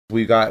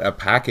we got a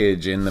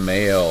package in the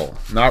mail.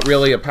 Not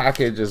really a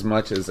package as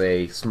much as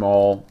a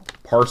small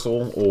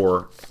parcel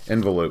or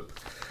envelope.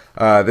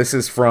 This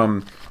is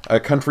from a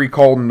country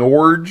called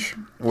Norge,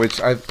 which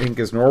I think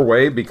is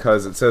Norway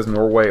because it says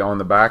Norway on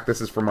the back.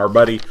 This is from our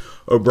buddy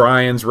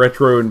O'Brien's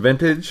Retro and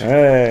Vintage.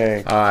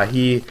 Hey.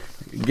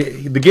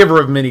 The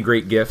giver of many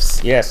great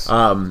gifts. Yes.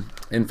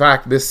 In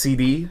fact, this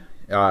CD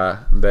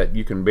that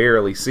you can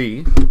barely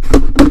see.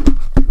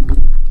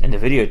 And the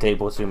videotape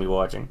we'll soon be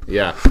watching.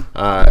 Yeah.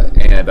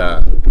 And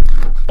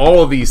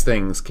all of these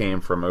things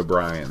came from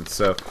O'Brien.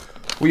 So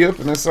we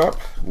open this up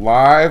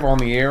live on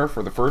the air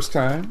for the first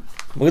time.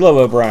 We love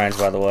O'Brien's,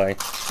 by the way.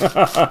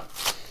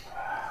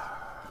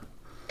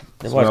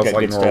 Smells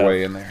like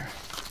Norway in there.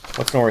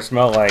 What's Norway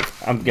smell like?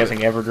 I'm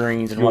guessing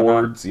evergreens and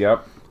Fjords,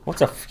 yep.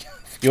 What's a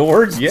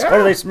fjords? Yeah. What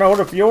do they smell? What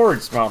do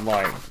fjords smell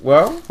like?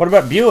 Well, what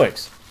about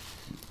Buicks?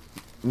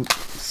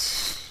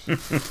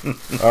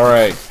 All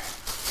right.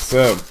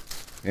 So,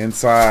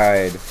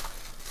 inside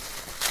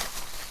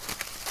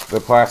the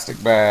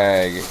plastic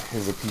bag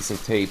is a piece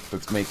of tape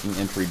that's making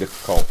entry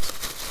difficult.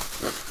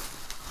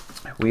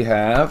 We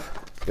have,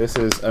 this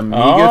is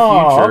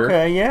Amiga Future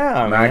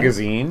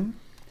magazine,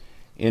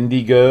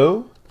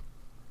 Indigo,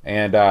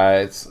 and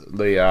it's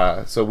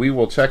the, so we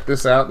will check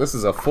this out. This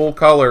is a full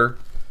color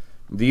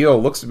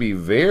deal. Looks to be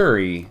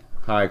very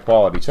high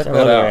quality. Check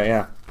that out.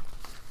 Yeah.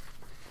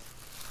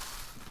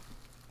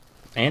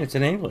 And it's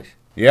in English.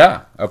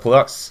 Yeah, a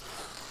plus.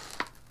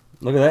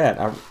 Look at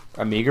that.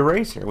 Amiga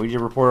Racer. We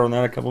just reported on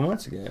that a couple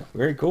months ago.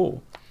 Very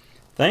cool.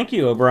 Thank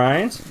you,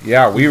 O'Brien's.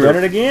 Yeah, we read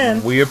it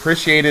again. We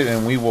appreciate it,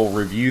 and we will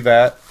review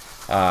that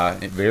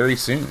very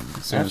soon.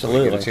 As soon as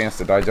we get a chance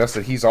to digest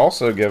it. He's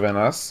also given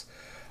us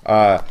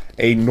a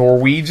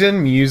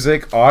Norwegian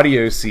music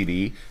audio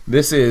CD.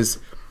 This is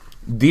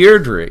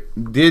Deirdre.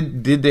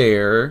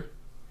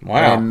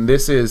 Wow. And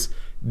this is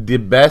The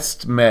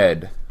Best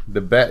Med.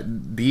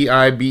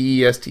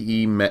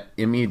 D-I-B-E-S-T-E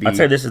M-E-D. I'd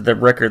say this is the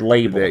record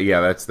label.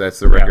 Yeah, that's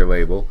the record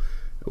label.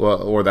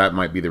 Well, or that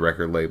might be the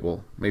record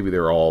label. Maybe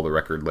they're all the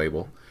record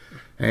label.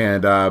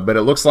 And but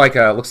it looks like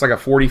a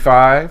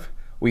 45.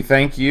 We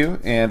thank you.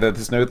 And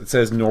this note that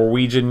says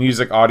Norwegian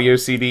music audio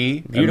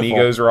CD. Beautiful.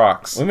 Amigos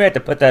rocks. We may have to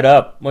put that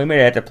up. We may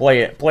have to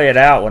play it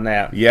out on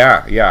that.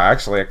 Yeah.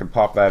 Actually, I can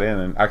pop that in,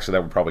 and actually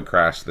that would probably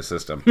crash the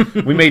system.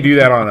 We may do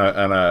that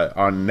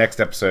on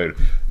next episode.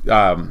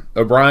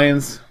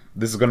 O'Brien's.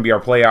 This is going to be our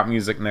play out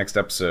music next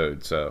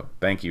episode. So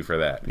thank you for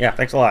that. Yeah.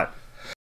 Thanks a lot.